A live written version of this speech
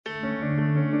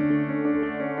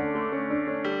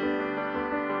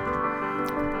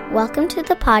Welcome to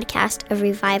the podcast of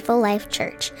Revival Life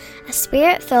Church, a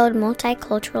spirit-filled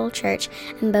multicultural church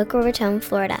in Boca Raton,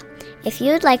 Florida. If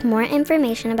you would like more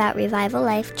information about Revival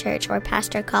Life Church or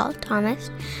Pastor Carl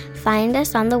Thomas, find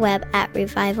us on the web at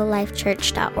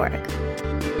revivallifechurch.org.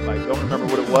 I don't remember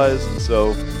what it was, and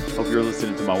so hope you're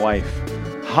listening to my wife.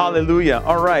 Hallelujah.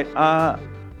 All right.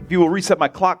 If you will reset my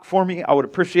clock for me, I would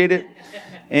appreciate it.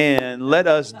 And let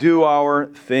us do our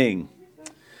thing.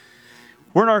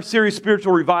 We're in our series,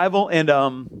 Spiritual Revival, and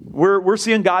we're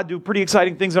seeing God do pretty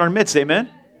exciting things in our midst. Amen?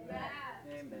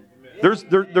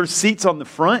 There's seats on the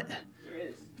front.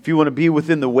 If you want to be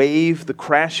within the wave, the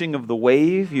crashing of the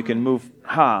wave, you can move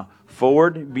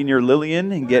forward, be near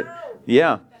Lillian, and get,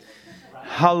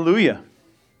 Hallelujah.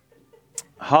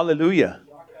 Hallelujah.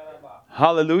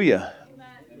 Hallelujah.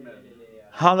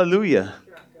 Hallelujah.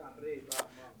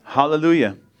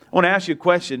 Hallelujah. I want to ask you a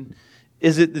question.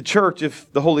 Is it the church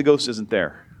if the Holy Ghost isn't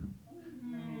there?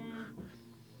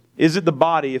 Is it the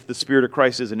body if the Spirit of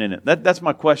Christ isn't in it? That's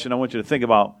my question I want you to think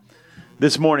about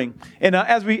this morning. And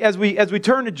as we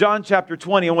turn to John chapter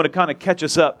 20, I want to kind of catch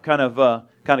us up, kind of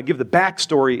give the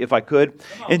backstory if I could.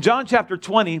 In John chapter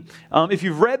 20, if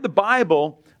you've read the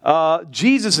Bible,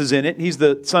 Jesus is in it. He's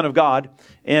the Son of God.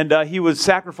 And he was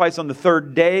sacrificed on the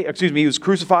third day. He was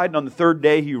crucified, and on the third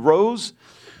day he rose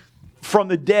from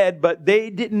the dead, but they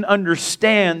didn't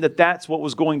understand that that's what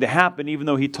was going to happen, even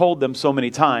though he told them so many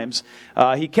times.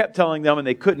 He kept telling them, and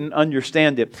they couldn't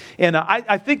understand it. And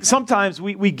I think sometimes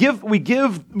we give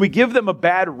them a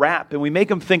bad rap, and we make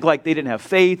them think like they didn't have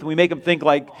faith, and we make them think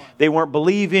like they weren't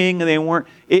believing, and they weren't.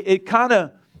 It kind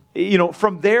of,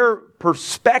 from their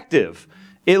perspective,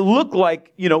 it looked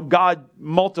like, God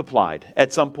multiplied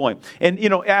at some point. And,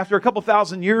 after a couple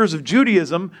thousand years of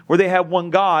Judaism, where they had one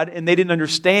God, and they didn't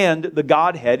understand the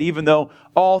Godhead, even though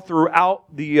all throughout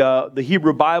the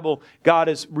Hebrew Bible,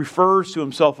 God refers to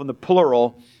himself in the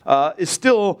plural, is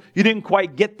still, you didn't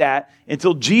quite get that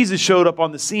until Jesus showed up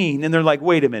on the scene. And they're like,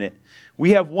 wait a minute,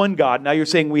 we have one God. Now you're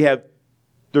saying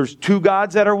there's two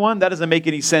gods that are one? That doesn't make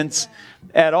any sense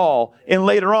at all. And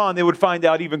later on, they would find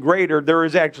out even greater, there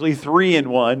is actually three in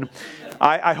one.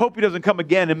 I hope he doesn't come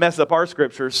again and mess up our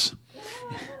scriptures.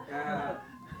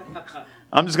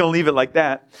 I'm just going to leave it like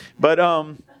that. But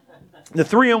the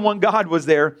three in one God was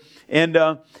there. And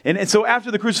so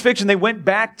after the crucifixion, they went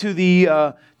back to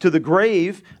the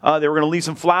grave. They were going to leave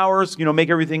some flowers, make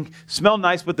everything smell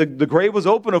nice. But the grave was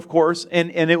open, of course,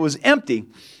 and it was empty.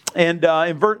 And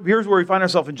here's where we find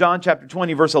ourselves in John chapter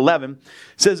 20, verse 11. It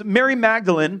says, Mary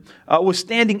Magdalene was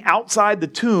standing outside the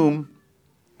tomb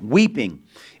weeping.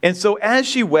 And so as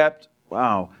she wept,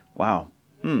 As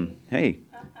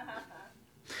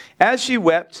she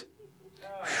wept,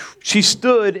 she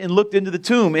stood and looked into the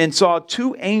tomb and saw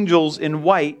two angels in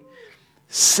white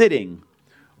sitting,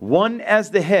 one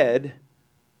as the head,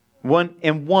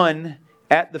 one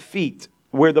at the feet,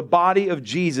 where the body of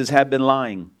Jesus had been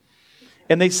lying.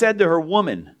 And they said to her,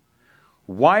 Woman,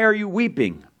 why are you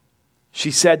weeping?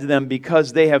 She said to them,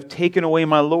 Because they have taken away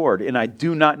my Lord, and I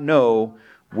do not know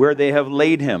where they have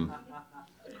laid him.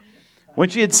 When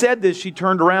she had said this, she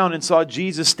turned around and saw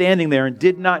Jesus standing there and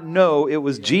did not know it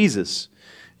was Jesus.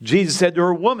 Jesus said to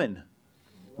her, Woman,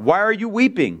 why are you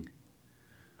weeping?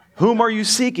 Whom are you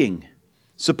seeking?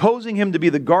 Supposing him to be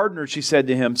the gardener, she said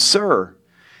to him, Sir,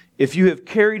 if you have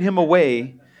carried him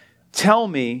away, tell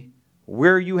me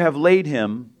where you have laid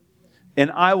him,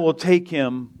 and I will take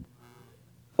him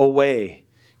away.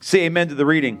 Say amen to the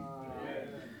reading. Amen.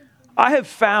 I have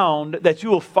found that you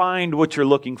will find what you're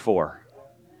looking for.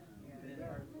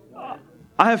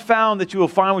 I have found that you will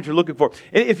find what you're looking for.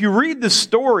 If you read the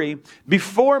story,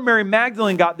 before Mary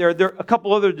Magdalene got there, a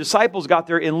couple other disciples got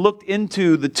there and looked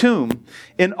into the tomb,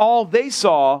 and all they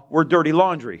saw were dirty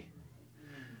laundry.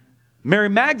 Mary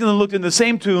Magdalene looked in the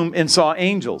same tomb and saw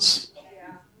angels.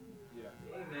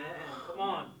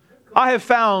 I have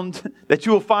found that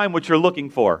you will find what you're looking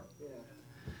for.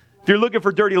 If you're looking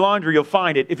for dirty laundry, you'll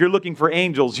find it. If you're looking for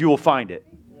angels, you will find it.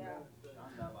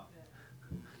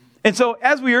 And so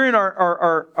as we are in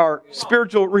our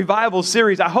spiritual revival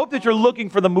series, I hope that you're looking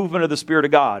for the movement of the Spirit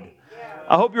of God.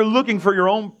 I hope you're looking for your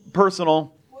own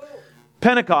personal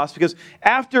Pentecost, because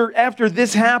after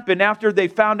this happened, after they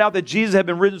found out that Jesus had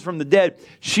been risen from the dead,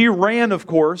 she ran, of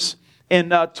course,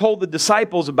 and told the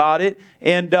disciples about it,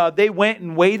 and they went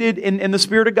and waited, and the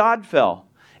Spirit of God fell.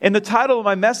 And the title of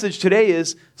my message today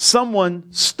is, Someone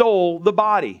Stole the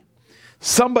Body.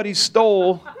 Somebody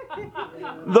stole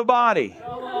the body.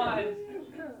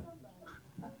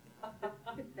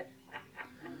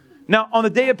 Now, on the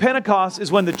day of Pentecost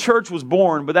is when the church was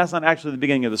born, but that's not actually the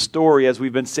beginning of the story, as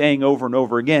we've been saying over and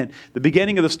over again. The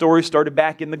beginning of the story started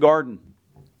back in the garden.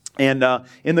 And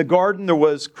in the garden, there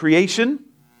was creation.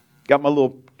 Got my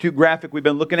little cute graphic we've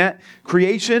been looking at.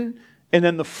 Creation, and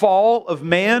then the fall of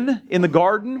man in the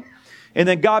garden. And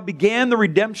then God began the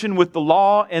redemption with the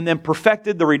law and then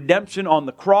perfected the redemption on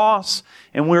the cross.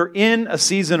 And we're in a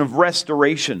season of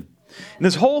restoration. And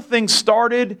this whole thing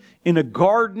started in a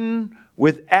garden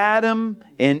with Adam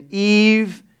and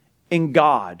Eve and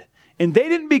God. And they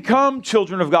didn't become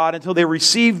children of God until they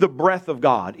received the breath of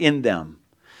God in them.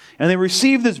 And they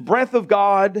received this breath of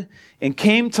God and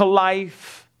came to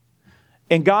life.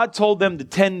 And God told them to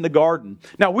tend the garden.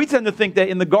 Now, we tend to think that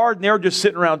in the garden, they were just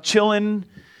sitting around chilling,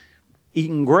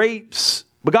 eating grapes.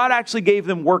 But God actually gave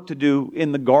them work to do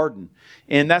in the garden.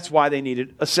 And that's why they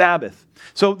needed a Sabbath.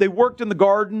 So they worked in the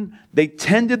garden. They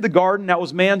tended the garden. That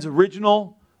was man's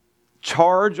original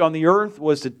charge on the earth,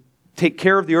 was to take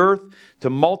care of the earth, to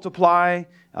multiply,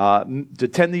 to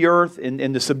tend the earth,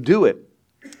 and to subdue it.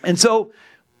 And so,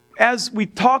 as we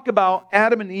talk about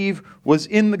Adam and Eve was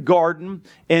in the garden,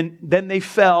 and then they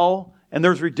fell, and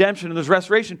there's redemption and there's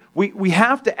restoration, we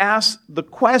have to ask the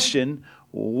question,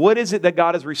 what is it that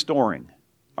God is restoring?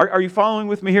 Are you following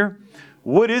with me here?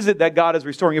 What is it that God is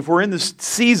restoring? If we're in this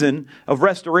season of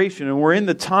restoration and we're in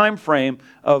the time frame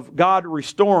of God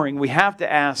restoring, we have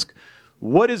to ask,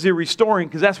 what is He restoring?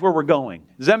 Because that's where we're going.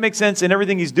 Does that make sense? And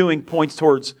everything He's doing points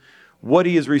towards what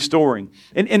He is restoring.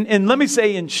 And let me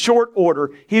say in short order,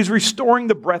 He is restoring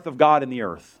the breath of God in the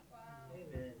earth.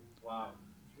 Wow.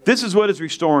 This is what is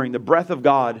restoring, the breath of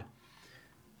God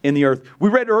in the earth. We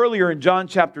read earlier in John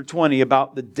chapter 20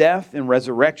 about the death and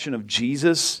resurrection of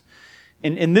Jesus.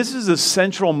 And this is a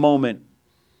central moment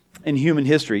in human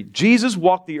history. Jesus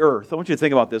walked the earth. I want you to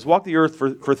think about this. Walked the earth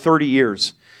for 30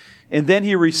 years. And then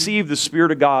He received the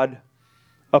Spirit of God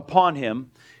upon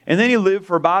Him. And then He lived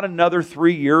for about another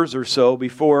 3 years or so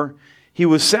before He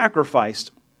was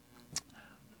sacrificed.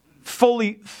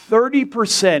 Fully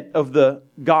 30% of the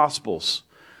Gospels,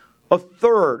 a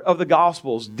third of the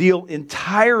Gospels, deal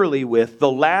entirely with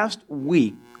the last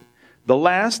week, the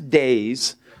last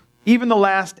days, even the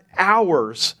last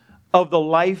hours of the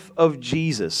life of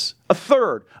Jesus. A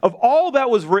third of all that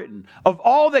was written, of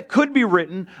all that could be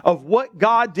written, of what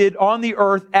God did on the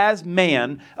earth as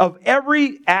man, of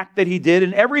every act that He did,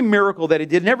 and every miracle that He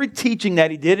did, and every teaching that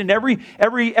He did, and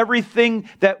everything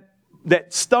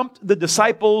that stumped the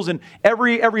disciples, and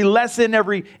every lesson,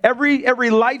 every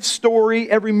life story,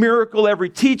 every miracle,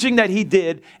 every teaching that He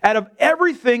did, out of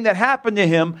everything that happened to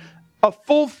Him, a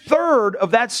full third of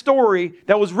that story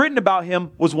that was written about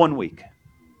Him was 1 week.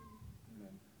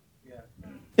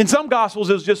 In some Gospels,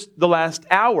 it was just the last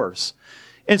hours.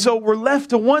 And so we're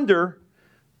left to wonder,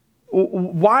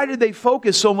 why did they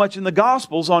focus so much in the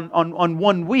Gospels on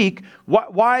 1 week?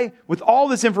 Why, with all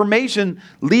this information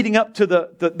leading up to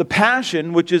the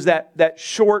Passion, which is that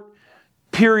short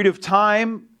period of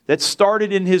time that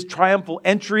started in His triumphal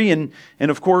entry and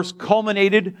of course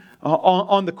culminated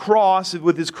on the cross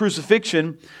with His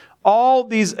crucifixion, all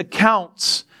these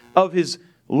accounts of His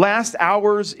last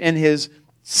hours and His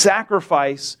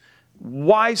sacrifice,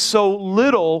 why so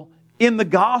little in the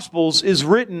Gospels is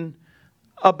written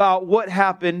about what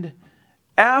happened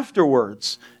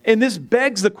afterwards? And this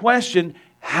begs the question,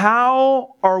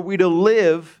 how are we to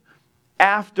live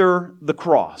after the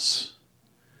cross?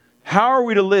 How are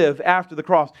we to live after the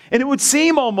cross? And it would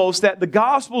seem almost that the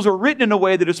Gospels are written in a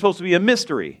way that is supposed to be a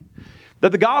mystery.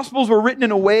 That the Gospels were written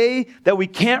in a way that we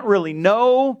can't really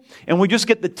know, and we just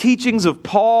get the teachings of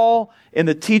Paul and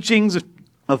the teachings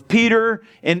of Peter,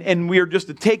 and we are just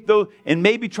to take those and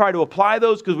maybe try to apply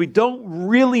those because we don't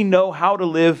really know how to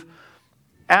live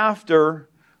after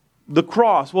the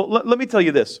cross. Well, let me tell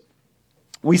you this.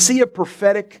 We see a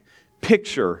prophetic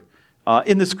picture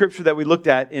in the scripture that we looked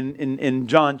at in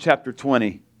John chapter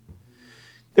 20.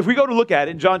 If we go to look at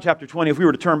it in John chapter 20, if we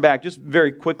were to turn back just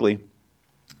very quickly,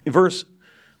 in verse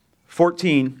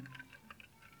 14,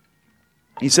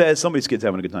 he says, somebody's kid's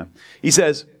having a good time. He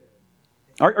says,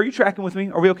 are you tracking with me?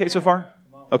 Are we okay so far?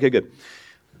 Okay, good.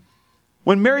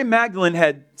 When Mary Magdalene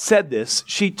had said this,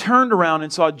 she turned around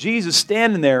and saw Jesus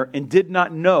standing there and did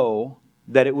not know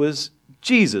that it was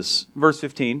Jesus. Verse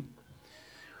 15.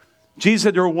 Jesus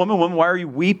said to her, woman, why are you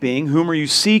weeping? Whom are you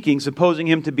seeking? Supposing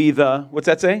Him to be the, what's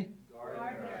that say?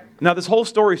 Gardener. Now this whole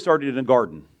story started in a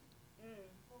garden.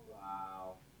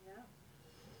 Wow.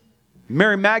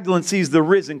 Mary Magdalene sees the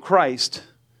risen Christ,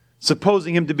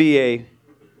 supposing Him to be a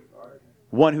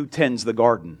one who tends the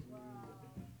garden.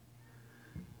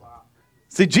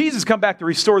 See, Jesus come back to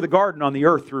restore the garden on the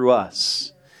earth through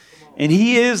us. And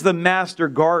He is the master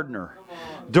gardener.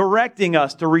 directing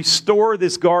us to restore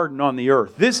this garden on the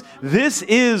earth. This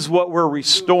is what we're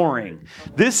restoring.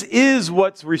 This is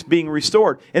what's being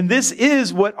restored. And this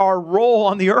is what our role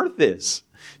on the earth is.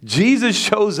 Jesus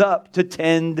shows up to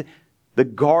tend the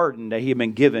garden that he had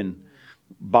been given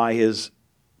by his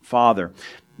Father.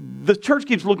 The church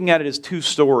keeps looking at it as two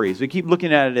stories. We keep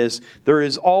looking at it as there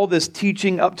is all this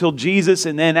teaching up till Jesus,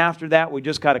 and then after that we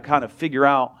just got to kind of figure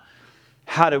out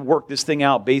how to work this thing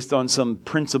out based on some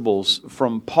principles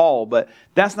from Paul. But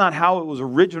that's not how it was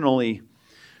originally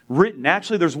written.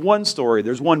 Actually, there's one story.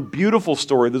 There's one beautiful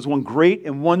story. There's one great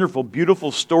and wonderful,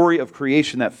 beautiful story of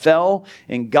creation that fell,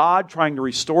 and God trying to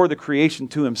restore the creation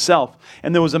to himself.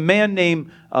 And there was a man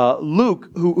named Luke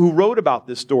who wrote about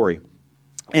this story.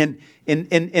 And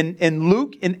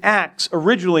Luke and Acts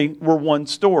originally were one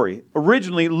story.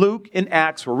 Originally, Luke and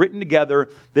Acts were written together.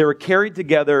 They were carried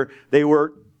together. They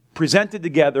were presented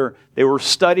together. They were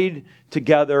studied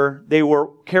together. They were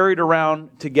carried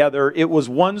around together. It was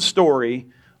one story,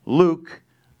 Luke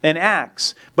and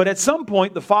Acts. But at some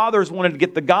point, the fathers wanted to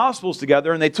get the Gospels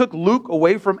together, and they took Luke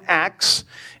away from Acts,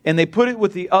 and they put it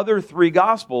with the other three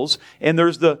Gospels. And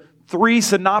there's the three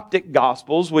synoptic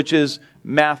Gospels, which is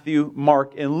Matthew,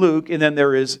 Mark, and Luke, and then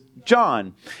there is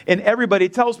John. And everybody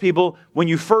tells people, when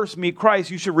you first meet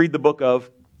Christ, you should read the book of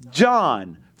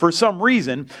John for some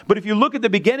reason. But if you look at the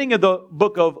beginning of the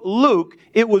book of Luke,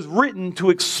 it was written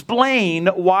to explain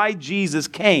why Jesus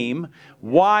came,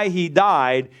 why he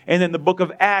died, and then the book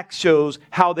of Acts shows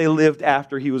how they lived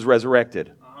after he was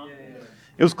resurrected.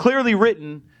 It was clearly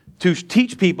written to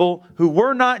teach people who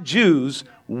were not Jews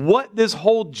what this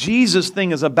whole Jesus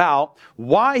thing is about,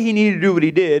 why he needed to do what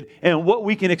he did, and what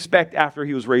we can expect after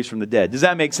he was raised from the dead. Does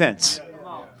that make sense?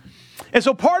 And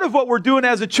so part of what we're doing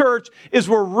as a church is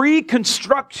we're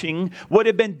reconstructing what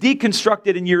had been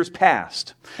deconstructed in years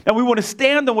past. Now we want to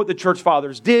stand on what the church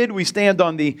fathers did. We stand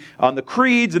on the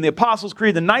creeds and the Apostles'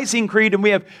 Creed, the Nicene Creed, and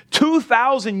we have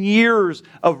 2,000 years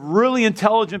of really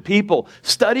intelligent people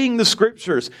studying the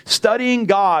Scriptures, studying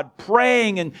God,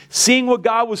 praying and seeing what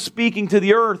God was speaking to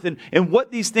the earth and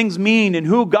what these things mean and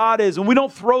who God is. And we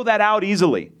don't throw that out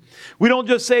easily. We don't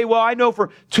just say, well, I know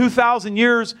for 2,000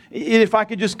 years, if I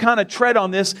could just kind of tread on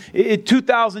this,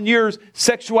 2,000 years,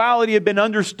 sexuality had been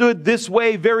understood this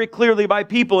way very clearly by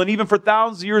people, and even for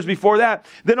thousands of years before that.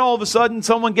 Then all of a sudden,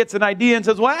 someone gets an idea and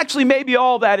says, well, actually, maybe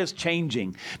all that is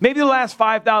changing. Maybe the last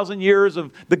 5,000 years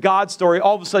of the God story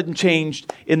all of a sudden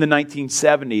changed in the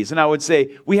 1970s. And I would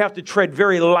say we have to tread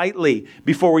very lightly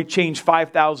before we change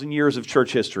 5,000 years of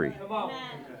church history.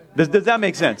 Does that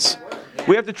make sense?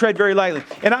 We have to tread very lightly.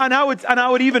 And I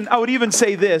would even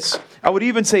say this.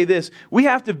 We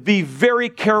have to be very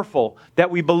careful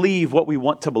that we believe what we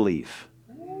want to believe.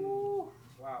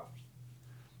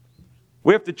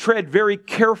 We have to tread very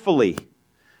carefully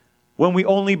when we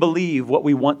only believe what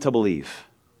we want to believe.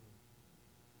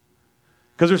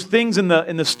 Because there's things in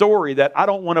the story that I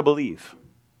don't want to believe.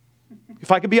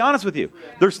 If I can be honest with you,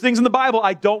 there's things in the Bible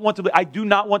I don't want to believe. I do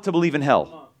not want to believe in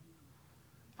hell.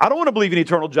 I don't want to believe in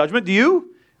eternal judgment. Do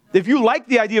you? If you like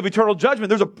the idea of eternal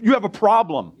judgment, you have a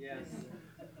problem. Yes.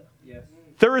 Yes.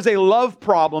 There is a love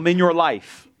problem in your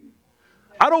life.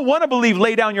 I don't want to believe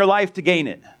lay down your life to gain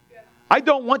it. I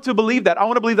don't want to believe that. I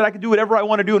want to believe that I can do whatever I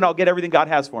want to do and I'll get everything God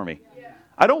has for me.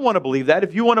 I don't want to believe that.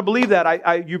 If you want to believe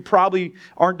that, you probably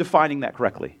aren't defining that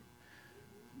correctly.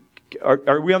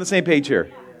 Are we on the same page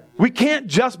here? We can't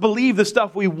just believe the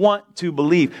stuff we want to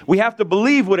believe. We have to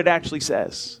believe what it actually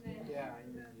says.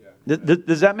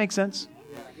 Does that make sense?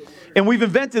 And we've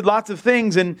invented lots of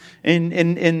things in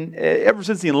ever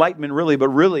since the Enlightenment, really, but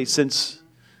really since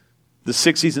the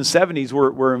 60s and 70s,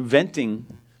 we're inventing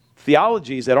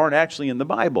theologies that aren't actually in the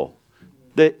Bible.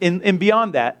 And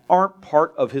beyond that, aren't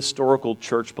part of historical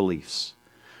church beliefs.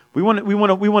 We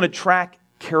want to track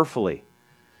carefully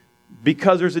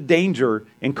because there's a danger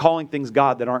in calling things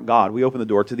God that aren't God. We open the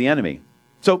door to the enemy.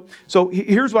 So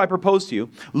here's what I propose to you.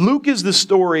 Luke is the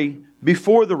story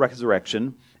before the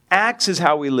resurrection. Acts is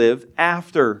how we live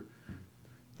after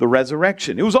the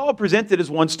resurrection. It was all presented as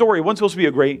one story. It wasn't supposed to be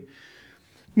a great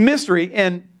mystery.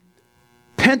 And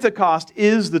Pentecost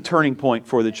is the turning point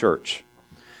for the church.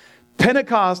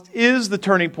 Pentecost is the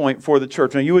turning point for the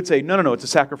church. Now you would say, no, it's a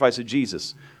sacrifice of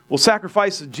Jesus. Well,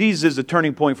 sacrifice of Jesus is the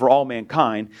turning point for all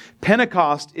mankind.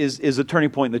 Pentecost is the turning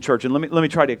point in the church. And let me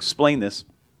try to explain this.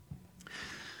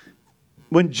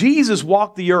 When Jesus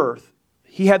walked the earth,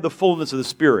 he had the fullness of the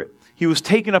Spirit. He was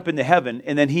taken up into heaven,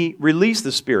 and then he released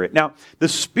the Spirit. Now, the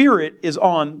Spirit is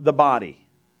on the body.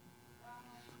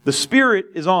 The Spirit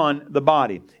is on the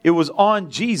body. It was on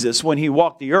Jesus when he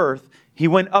walked the earth. He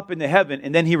went up into heaven,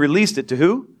 and then he released it to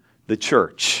who? The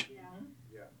church.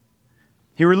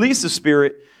 He released the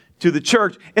Spirit to the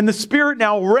church. And the Spirit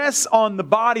now rests on the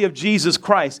body of Jesus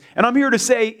Christ. And I'm here to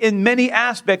say, in many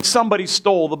aspects, somebody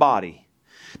stole the body.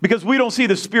 Because we don't see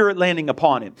the Spirit landing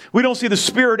upon it. We don't see the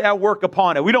Spirit at work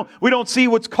upon it. We don't see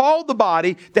what's called the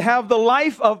body to have the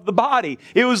life of the body.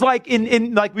 It was like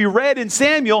like we read in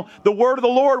Samuel, the word of the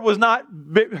Lord was not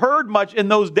heard much in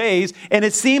those days, and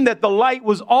it seemed that the light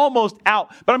was almost out.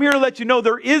 But I'm here to let you know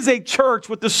there is a church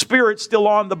with the Spirit still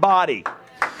on the body.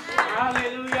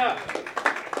 Hallelujah.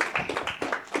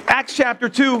 Acts chapter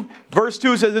 2, verse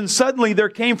 2 says, "And suddenly there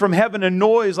came from heaven a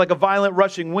noise like a violent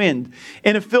rushing wind,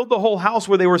 and it filled the whole house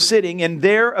where they were sitting, and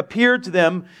there appeared to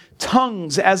them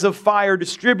tongues as of fire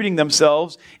distributing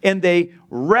themselves, and they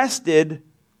rested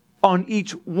on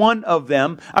each one of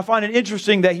them." I find it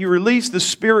interesting that he released the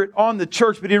Spirit on the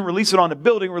church, but he didn't release it on a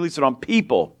building, released it on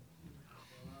people.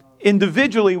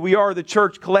 Individually, we are the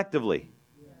church collectively.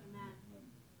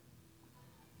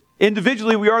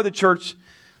 Individually, we are the church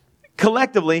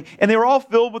collectively, and they were all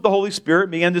filled with the Holy Spirit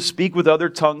and began to speak with other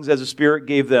tongues as the Spirit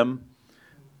gave them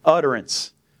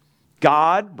utterance.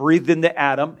 God breathed into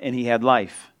Adam, and he had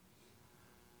life.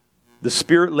 The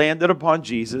Spirit landed upon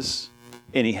Jesus,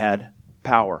 and he had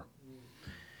power.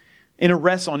 And it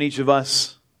rests on each of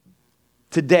us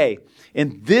today.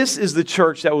 And this is the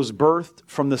church that was birthed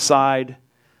from the side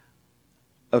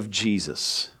of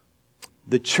Jesus.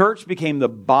 The church became the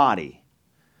body.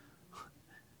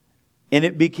 And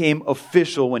it became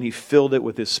official when he filled it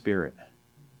with his Spirit.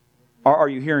 Are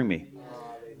you hearing me?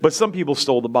 But some people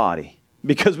stole the body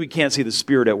because we can't see the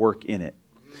Spirit at work in it.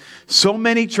 So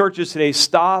many churches today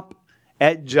stop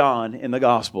at John in the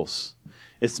Gospels.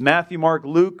 It's Matthew, Mark,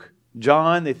 Luke,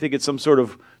 John. They think it's some sort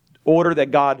of order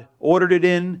that God ordered it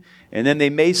in. And then they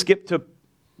may skip to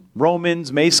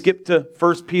Romans, may skip to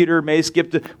 1 Peter, may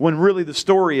skip to... when really the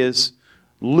story is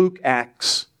Luke,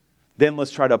 Acts. Then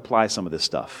let's try to apply some of this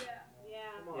stuff.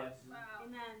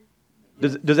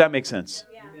 Does that make sense?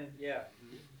 Yeah.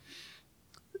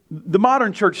 The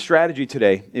modern church strategy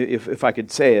today, if I could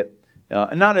say it,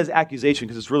 and not as accusation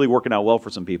because it's really working out well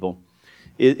for some people,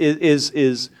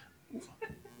 is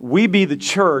we be the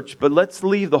church, but let's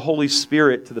leave the Holy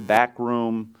Spirit to the back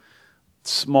room,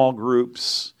 small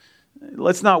groups.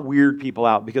 Let's not weird people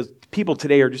out because people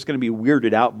today are just going to be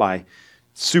weirded out by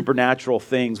supernatural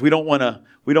things. We don't want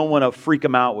to freak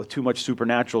them out with too much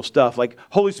supernatural stuff. Like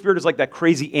Holy Spirit is like that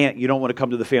crazy aunt you don't want to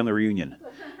come to the family reunion.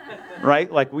 Right?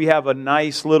 Like we have a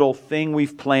nice little thing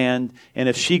we've planned, and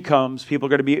if she comes, people are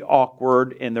going to be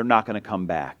awkward and they're not going to come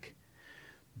back.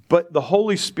 But the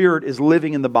Holy Spirit is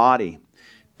living in the body.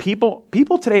 People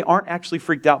today aren't actually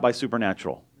freaked out by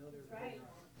supernatural.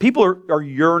 People are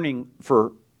yearning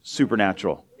for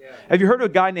supernatural. Have you heard of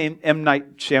a guy named M.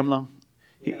 Night Shyamalan?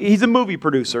 He's a movie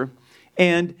producer,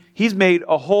 and he's made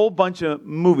a whole bunch of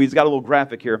movies. He's got a little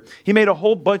graphic here. He made a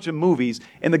whole bunch of movies,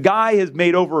 and the guy has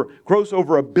grossed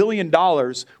over $1 billion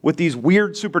with these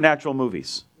weird supernatural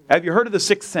movies. Have you heard of The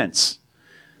Sixth Sense?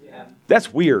 Yeah.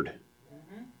 That's weird.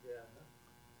 Mm-hmm. Yeah.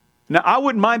 Now, I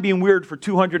wouldn't mind being weird for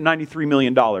 $293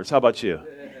 million. How about you?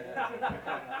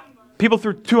 People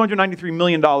threw $293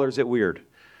 million at weird.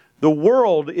 The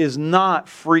world is not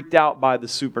freaked out by the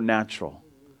supernatural.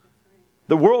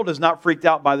 The world is not freaked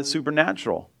out by the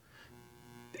supernatural.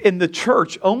 And the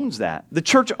church owns that. The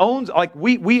church owns, like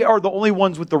we are the only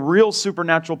ones with the real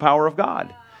supernatural power of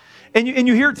God. And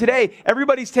you hear today,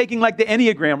 everybody's taking like the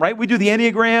Enneagram, right? We do the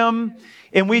Enneagram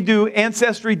and we do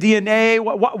Ancestry DNA.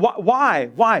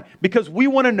 Why? Because we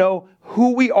want to know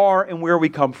who we are and where we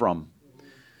come from.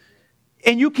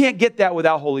 And you can't get that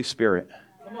without Holy Spirit.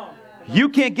 Come on. You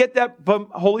can't get that from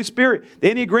Holy Spirit.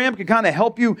 The Enneagram can kind of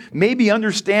help you maybe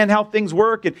understand how things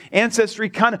work and ancestry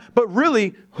but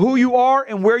really who you are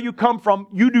and where you come from,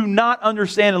 you do not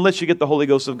understand unless you get the Holy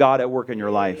Ghost of God at work in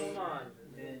your life.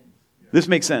 This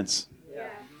makes sense. Yeah.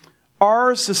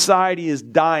 Our society is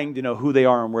dying to know who they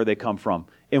are and where they come from.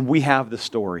 And we have the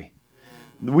story.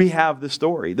 We have the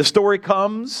story. The story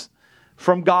comes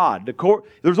from God.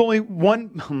 There's only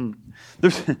one...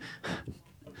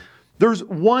 There's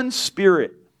one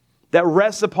Spirit that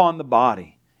rests upon the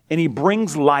body, and He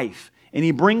brings life, and He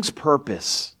brings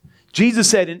purpose. Jesus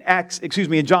said in John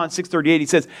 6:38, He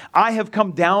says, "I have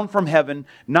come down from heaven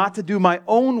not to do my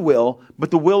own will, but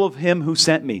the will of Him who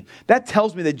sent me." That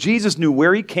tells me that Jesus knew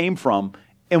where He came from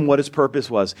and what His purpose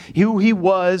was, who He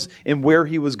was and where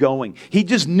He was going. He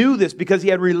just knew this because He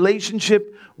had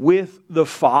relationship with the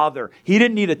Father. He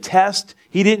didn't need a test.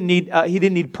 He didn't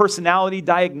need personality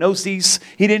diagnoses.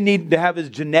 He didn't need to have his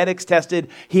genetics tested.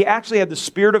 He actually had the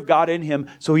Spirit of God in him,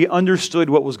 so he understood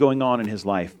what was going on in his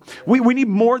life. We need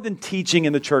more than teaching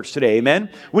in the church today, amen?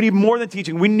 We need more than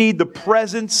teaching. We need the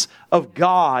presence of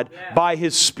God by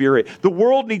His Spirit. The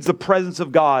world needs the presence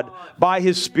of God by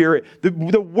His Spirit. The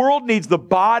world needs the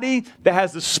body that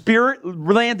has the Spirit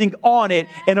landing on it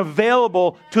and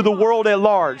available to the world at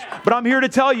large. But I'm here to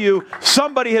tell you,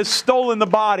 somebody has stolen the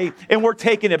body and we're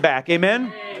taking it back.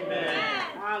 Amen?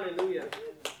 Hallelujah.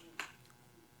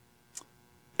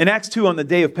 In Acts 2, on the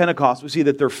day of Pentecost, we see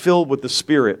that they're filled with the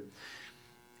Spirit.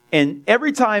 And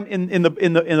every time in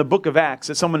the book of Acts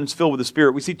that someone is filled with the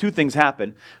Spirit, we see two things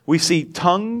happen. We see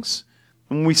tongues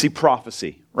and we see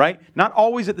prophecy, right? Not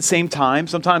always at the same time.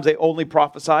 Sometimes they only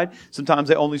prophesied. Sometimes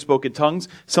they only spoke in tongues.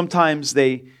 Sometimes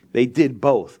they did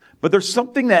both. But there's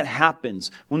something that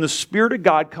happens when the Spirit of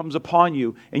God comes upon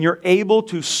you and you're able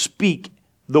to speak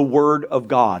the Word of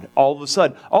God. All of a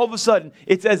sudden,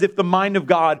 it's as if the mind of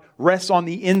God rests on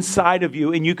the inside of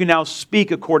you and you can now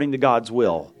speak according to God's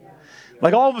will.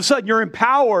 Like all of a sudden, you're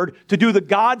empowered to do the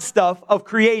God stuff of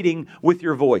creating with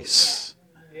your voice.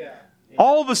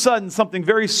 All of a sudden, something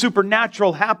very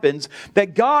supernatural happens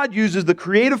that God uses the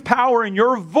creative power in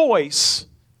your voice.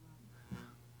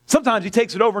 Sometimes He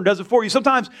takes it over and does it for you.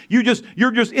 Sometimes you're just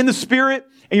in the Spirit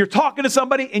and you're talking to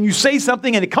somebody and you say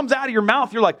something and it comes out of your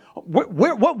mouth. You're like,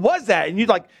 what was that? And you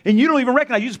don't even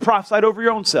recognize. You just prophesied over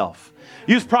your own self.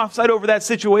 You just prophesied over that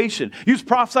situation. You just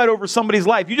prophesied over somebody's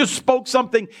life. You just spoke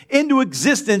something into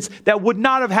existence that would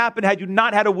not have happened had you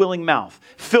not had a willing mouth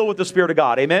filled with the Spirit of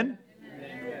God. Amen?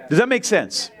 Does that make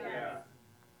sense?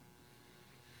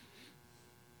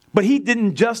 But He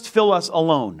didn't just fill us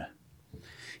alone.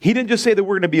 He didn't just say that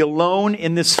we're going to be alone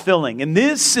in this filling. And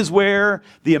this is where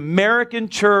the American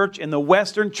church and the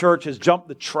Western church has jumped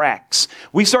the tracks.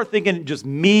 We start thinking just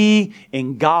me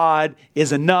and God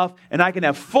is enough. And I can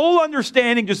have full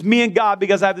understanding, just me and God,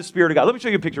 because I have the Spirit of God. Let me show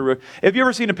you a picture. Have you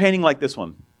ever seen a painting like this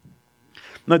one? On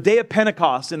the day of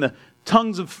Pentecost, and the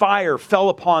tongues of fire fell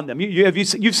upon them.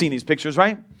 You've seen these pictures,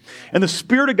 right? And the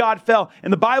Spirit of God fell.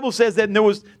 And the Bible says that there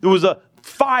was a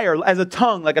fire as a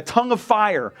tongue, like a tongue of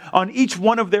fire on each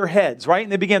one of their heads, right?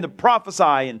 And they began to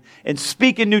prophesy and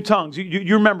speak in new tongues.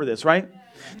 You remember this, right?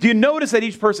 Do you notice that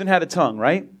each person had a tongue,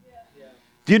 right?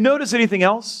 Do you notice anything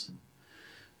else?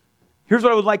 Here's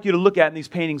what I would like you to look at in these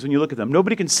paintings when you look at them.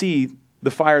 Nobody can see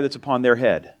the fire that's upon their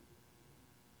head.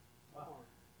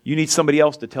 You need somebody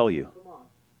else to tell you.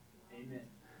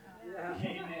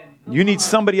 You need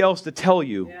somebody else to tell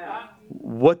you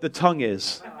what the tongue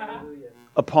is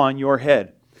upon your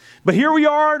head. But here we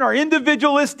are in our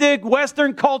individualistic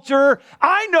Western culture.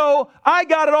 I know I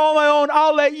got it all on my own.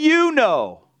 I'll let you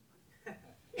know.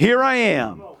 Here I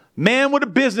am, man with a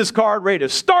business card ready to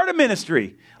start a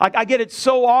ministry. I get it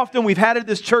so often. We've had it at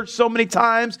this church so many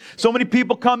times. So many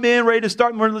people come in ready to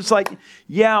start, and we're just like,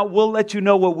 yeah, we'll let you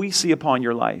know what we see upon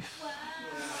your life.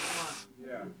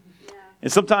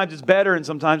 And sometimes it's better and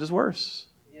sometimes it's worse.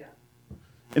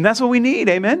 And that's what we need,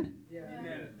 amen?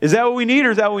 Is that what we need,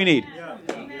 or is that what we need?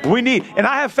 We need. And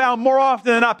I have found more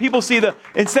often than not, people see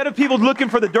instead of people looking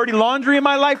for the dirty laundry in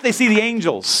my life, they see the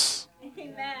angels.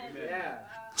 Amen.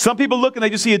 Some people look and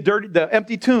they just see the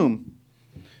empty tomb.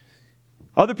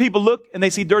 Other people look and they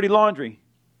see dirty laundry.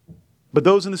 But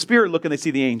those in the Spirit look and they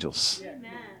see the angels.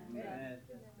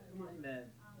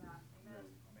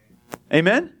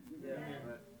 Amen?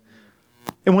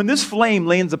 And when this flame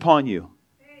lands upon you,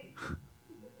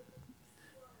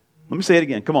 let me say it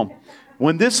again. Come on.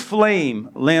 When this flame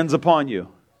lands upon you,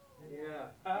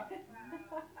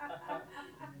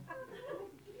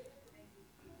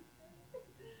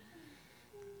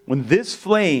 when this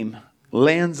flame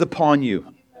lands upon you,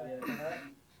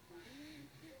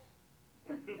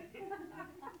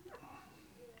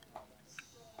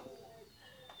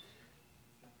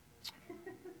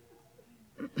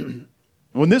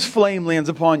 when this flame lands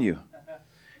upon you,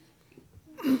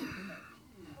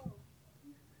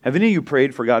 have any of you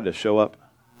prayed for God to show up?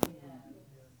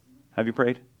 Have you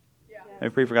prayed? Have you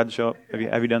prayed for God to show up?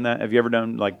 Have you done that? Have you ever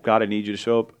done like, God, I need you to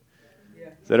show up?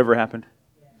 Has that ever happened?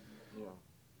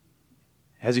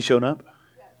 Has He shown up?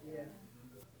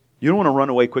 You don't want to run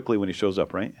away quickly when He shows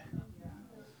up, right?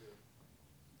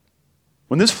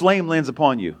 When this flame lands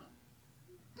upon you,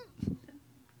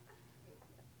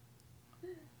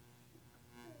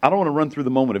 I don't want to run through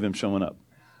the moment of Him showing up.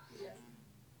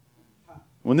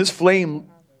 When this flame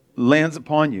lands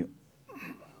upon you,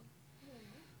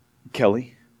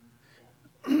 Kelly,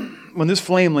 when this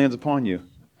flame lands upon you,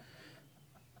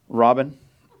 Robin,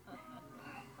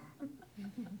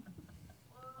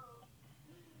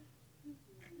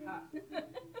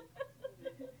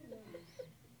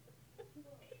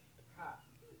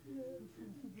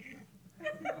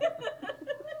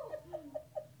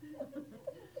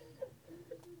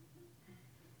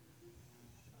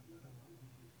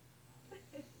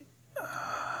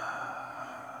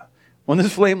 When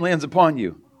this flame lands upon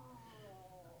you,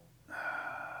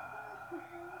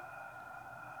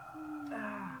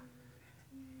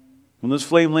 when this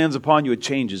flame lands upon you, it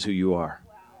changes who you are.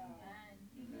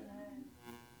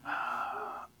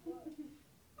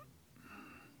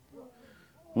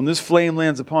 When this flame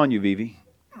lands upon you, Vivi,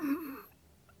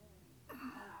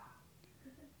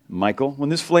 Michael, when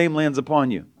this flame lands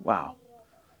upon you, wow,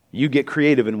 you get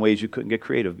creative in ways you couldn't get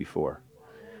creative before.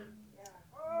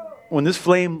 When this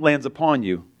flame lands upon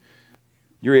you,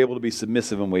 you're able to be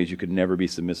submissive in ways you could never be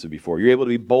submissive before. You're able to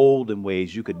be bold in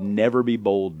ways you could never be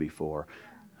bold before.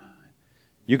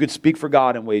 You could speak for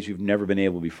God in ways you've never been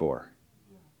able before.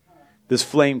 This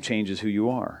flame changes who you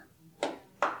are.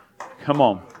 Come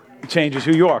on. It changes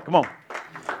who you are. Come on.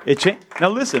 Now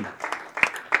listen.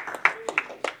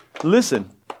 Listen.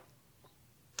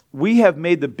 We have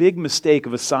made the big mistake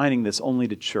of assigning this only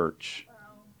to church.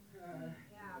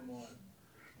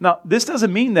 Now, this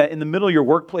doesn't mean that in the middle of your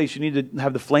workplace you need to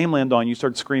have the flame land on you,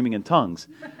 start screaming in tongues.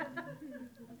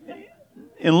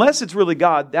 Unless it's really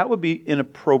God, that would be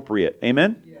inappropriate.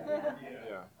 Amen?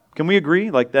 Yeah. Can we agree?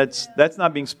 Like that's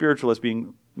not being spiritual, that's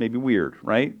being maybe weird,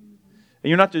 right? And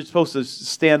you're not just supposed to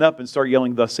stand up and start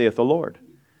yelling, "Thus saith the Lord."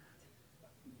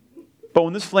 But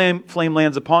when this flame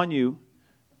lands upon you,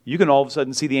 you can all of a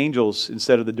sudden see the angels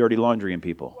instead of the dirty laundry in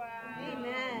people. Wow.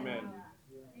 Amen.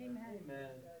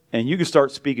 And you can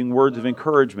start speaking words of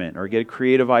encouragement or get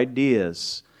creative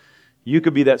ideas. You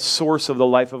could be that source of the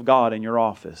life of God in your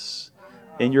office,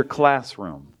 in your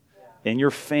classroom, in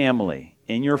your family,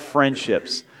 in your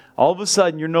friendships. All of a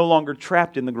sudden, you're no longer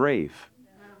trapped in the grave.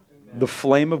 The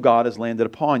flame of God has landed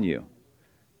upon you.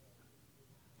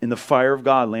 And the fire of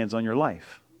God lands on your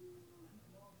life.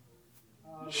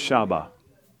 Shaba.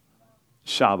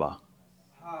 Shaba.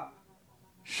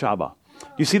 Shaba.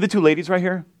 You see the two ladies right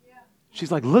here? She's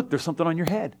like, look, there's something on your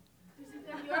head.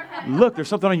 Look, there's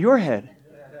something on your head.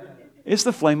 It's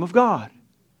the flame of God.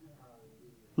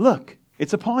 Look,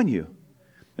 it's upon you.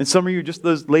 And some of you are just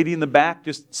this lady in the back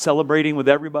just celebrating with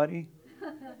everybody.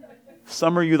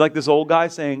 Some of you like this old guy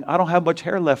saying, I don't have much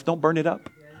hair left. Don't burn it up.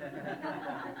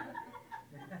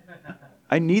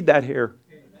 I need that hair.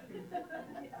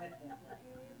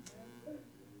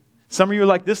 Some of you are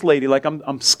like this lady, like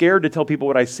I'm scared to tell people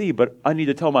what I see, but I need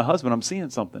to tell my husband I'm seeing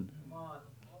something.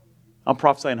 I'm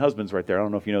prophesying husbands right there. I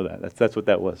don't know if you know that. That's what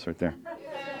that was right there.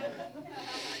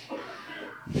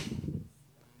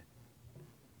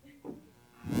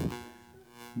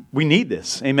 We need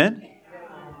this. Amen?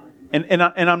 And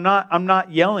I'm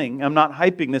not yelling, I'm not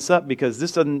hyping this up because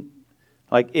this doesn't,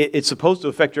 like, it's supposed to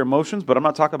affect your emotions, but I'm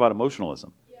not talking about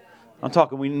emotionalism. I'm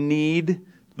talking we need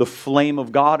the flame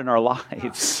of God in our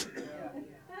lives.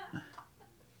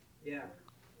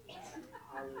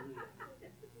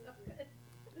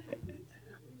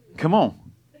 Come on.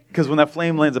 Because when that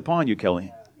flame lands upon you,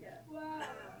 Kelly,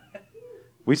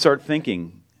 we start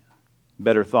thinking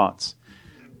better thoughts.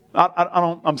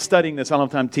 I'm studying this. I don't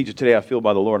have time to teach it today. I feel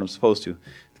by the Lord I'm supposed to.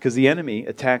 Because the enemy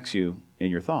attacks you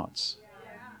in your thoughts.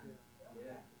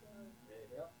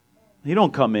 He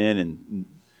don't come in and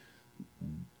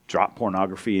drop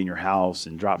pornography in your house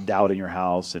and drop doubt in your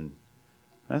house. And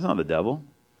that's not the devil.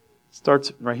 It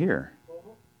starts right here.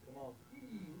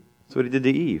 That's what he did to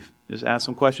Eve. Just ask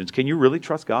some questions. Can you really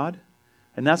trust God?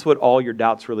 And that's what all your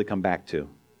doubts really come back to.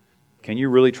 Can you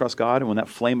really trust God? And when that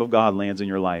flame of God lands in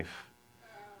your life,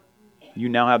 you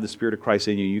now have the Spirit of Christ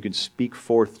in you. You can speak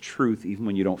forth truth even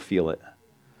when you don't feel it.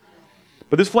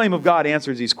 But this flame of God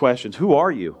answers these questions. Who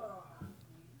are you?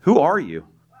 Who are you?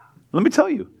 Let me tell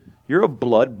you. You're a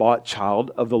blood-bought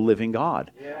child of the living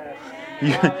God.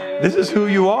 This is who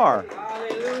you are.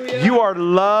 You are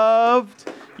loved.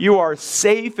 You are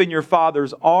safe in your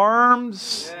Father's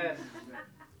arms.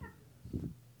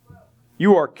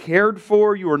 You are cared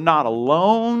for. You are not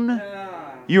alone.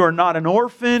 You are not an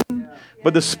orphan.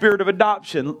 But the spirit of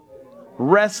adoption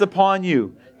rests upon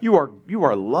you. You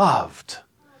are loved.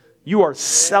 You are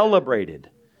celebrated.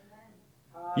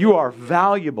 You are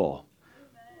valuable.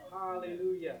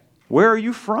 Where are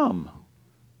you from?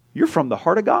 You're from the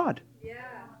heart of God.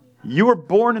 You were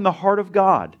born in the heart of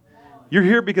God. You're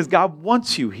here because God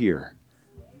wants you here.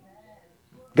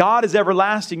 God is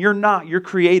everlasting. You're not. You're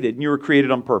created, and you were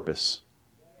created on purpose.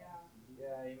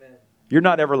 You're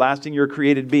not everlasting. You're a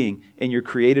created being, and you're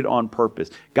created on purpose.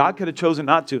 God could have chosen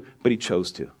not to, but He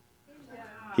chose to.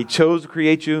 He chose to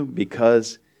create you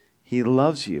because He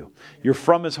loves you. You're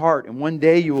from His heart, and one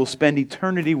day you will spend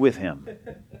eternity with Him.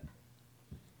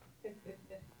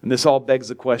 And this all begs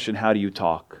the question, how do you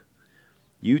talk?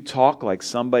 You talk like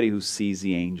somebody who sees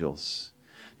the angels.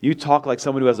 You talk like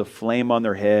somebody who has a flame on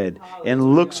their head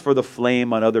and looks for the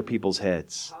flame on other people's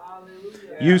heads.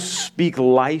 You speak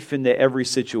life into every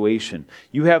situation.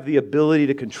 You have the ability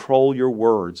to control your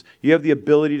words. You have the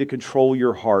ability to control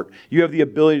your heart. You have the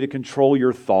ability to control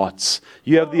your thoughts.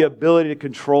 You have the ability to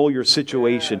control your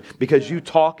situation because you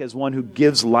talk as one who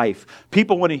gives life.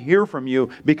 People want to hear from you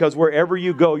because wherever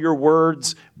you go, your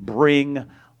words bring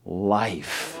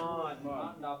life.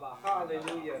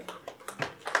 Hallelujah.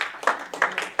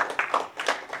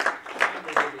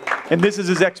 And this is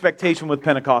his expectation with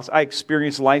Pentecost. I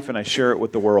experience life and I share it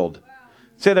with the world.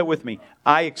 Say that with me.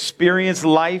 I experience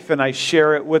life and I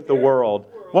share it with the world.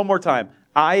 One more time.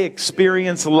 I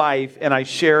experience life and I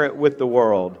share it with the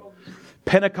world.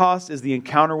 Pentecost is the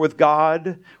encounter with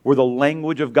God where the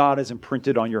language of God is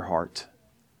imprinted on your heart.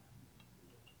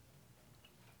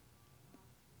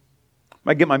 I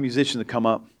might get my musician to come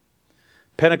up.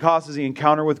 Pentecost is the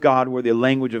encounter with God where the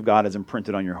language of God is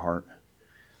imprinted on your heart.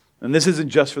 And this isn't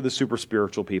just for the super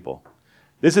spiritual people.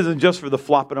 This isn't just for the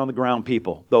flopping on the ground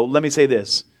people. Though, let me say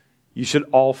this. You should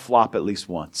all flop at least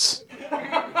once.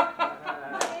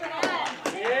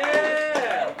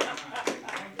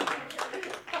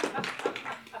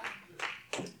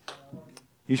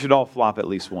 You should all flop at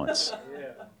least once.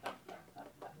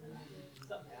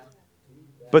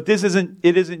 But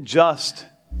it isn't just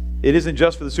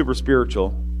for the super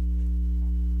spiritual.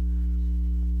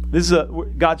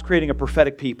 God's creating a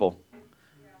prophetic people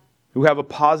who have a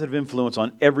positive influence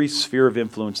on every sphere of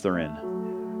influence they're in.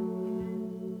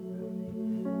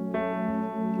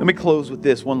 Let me close with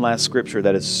this one last scripture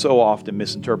that is so often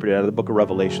misinterpreted out of the book of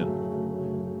Revelation.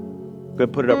 I'm going to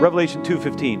put it up. Revelation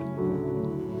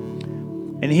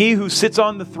 2:15. And he who sits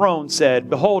on the throne said,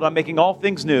 "Behold, I'm making all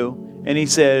things new." And he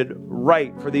said,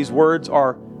 "Write, for these words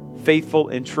are faithful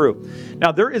and true."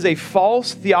 Now, there is a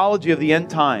false theology of the end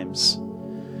times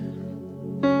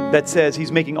that says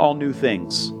he's making all new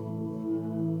things.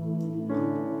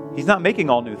 He's not making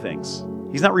all new things.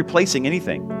 He's not replacing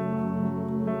anything.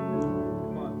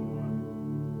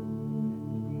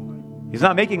 He's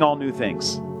not making all new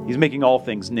things. He's making all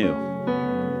things new.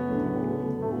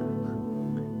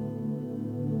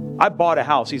 I bought a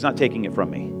house. He's not taking it from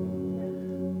me.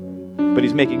 But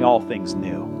he's making all things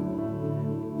new.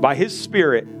 By his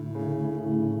Spirit,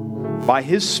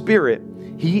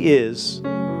 he is,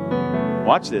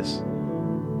 watch this,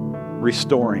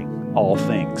 restoring all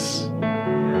things.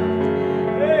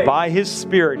 By his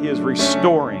Spirit, he is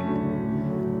restoring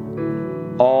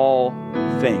all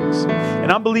things.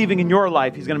 And I'm believing in your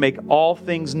life, he's going to make all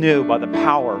things new by the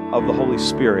power of the Holy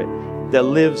Spirit that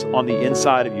lives on the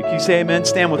inside of you. Can you say amen?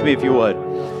 Stand with me if you would.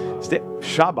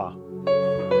 Shabbat.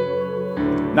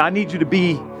 Now I need you to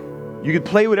be, you can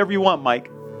play whatever you want, Mike,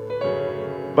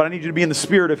 but I need you to be in the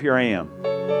spirit of here I am.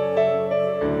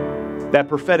 That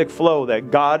prophetic flow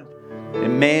that God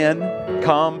and man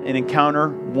come and encounter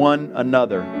one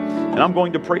another. And I'm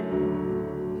going to pray.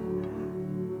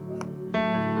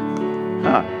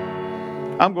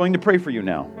 I'm going to pray for you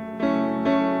now.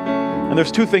 And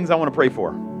there's two things I want to pray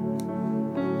for.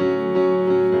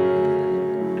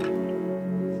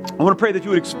 I want to pray that you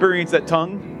would experience that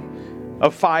tongue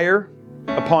of fire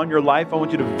upon your life. I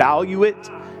want you to value it.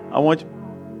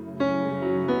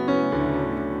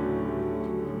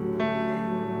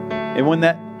 And when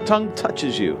that tongue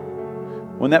touches you,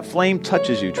 when that flame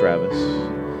touches you, Travis,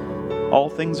 all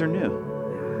things are new.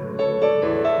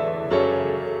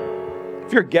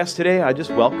 If you're a guest today, I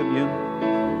just welcome you.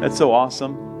 That's so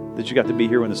awesome that you got to be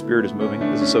here when the Spirit is moving.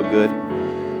 This is so good.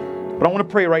 But I want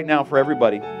to pray right now for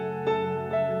everybody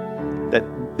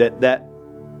that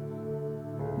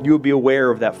you would be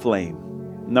aware of that flame,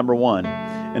 number one.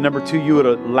 And number two, you would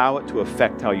allow it to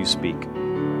affect how you speak.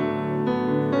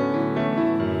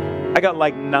 I got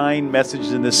like 9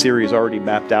 messages in this series already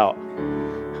mapped out.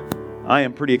 I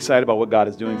am pretty excited about what God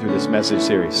is doing through this message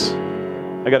series.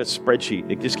 I got a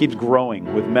spreadsheet. It just keeps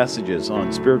growing with messages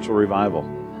on spiritual revival.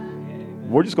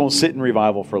 We're just going to sit in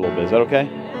revival for a little bit. Is that okay?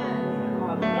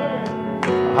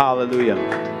 Hallelujah.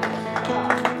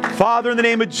 Father, in the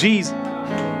name of Jesus.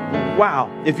 Wow.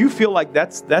 If you feel like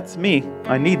that's me,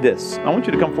 I need this. I want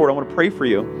you to come forward. I want to pray for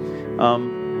you.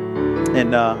 I'm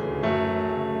going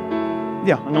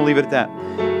to leave it at that.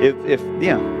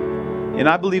 And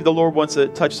I believe the Lord wants to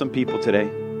touch some people today.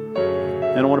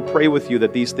 And I want to pray with you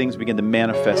that these things begin to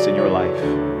manifest in your life.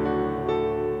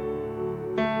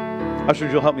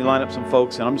 Ushers, you'll help me line up some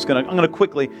folks, and I'm going to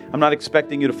quickly, I'm not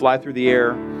expecting you to fly through the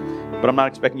air, but I'm not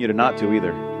expecting you to not to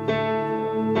either.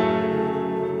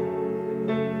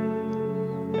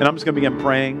 And I'm just going to begin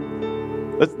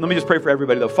praying. Let me just pray for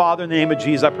everybody though. Father, in the name of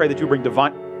Jesus, I pray that you bring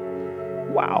divine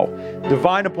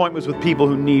appointments with people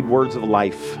who need words of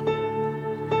life,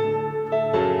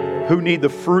 who need the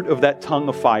fruit of that tongue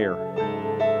of fire.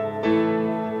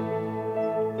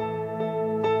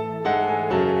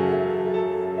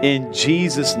 In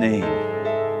Jesus' name.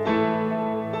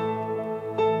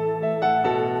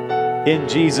 In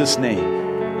Jesus' name.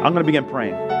 I'm going to begin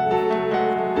praying.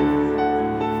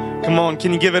 Come on,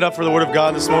 can you give it up for the Word of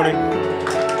God this morning?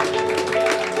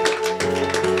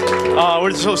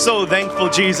 We're so thankful,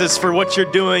 Jesus, for what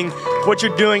you're doing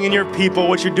in your people,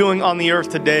 what you're doing on the earth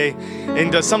today.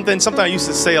 And something I used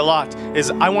to say a lot is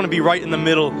I want to be right in the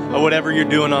middle of whatever you're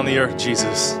doing on the earth,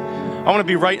 Jesus. I want to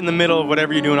be right in the middle of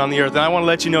whatever you're doing on the earth. And I want to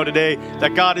let you know today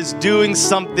that God is doing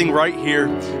something right here.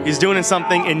 He's doing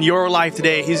something in your life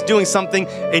today. He's doing something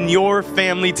in your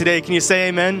family today. Can you say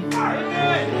amen?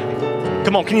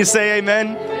 Come on, can you say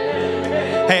amen?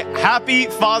 Hey, happy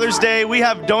Father's Day. We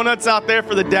have donuts out there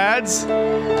for the dads.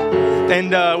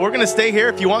 And we're going to stay here.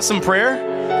 If you want some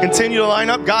prayer, continue to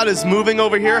line up. God is moving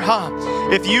over here.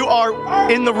 If you are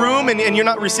in the room and you're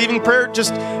not receiving prayer,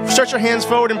 just stretch your hands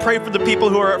forward and pray for the people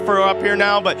who are up here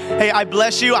now. But hey, I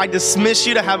bless you. I dismiss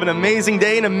you to have an amazing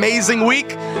day, an amazing week.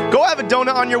 Go have a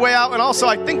donut on your way out. And also,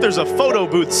 I think there's a photo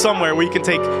booth somewhere where you can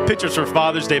take pictures for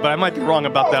Father's Day, but I might be wrong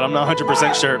about that. I'm not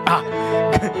 100% sure.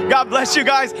 God bless you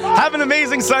guys. Have an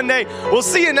amazing Sunday. We'll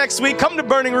see you next week. Come to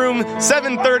Burning Room,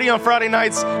 7:30 on Friday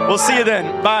nights. We'll see you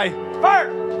then. Bye.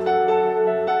 Fire!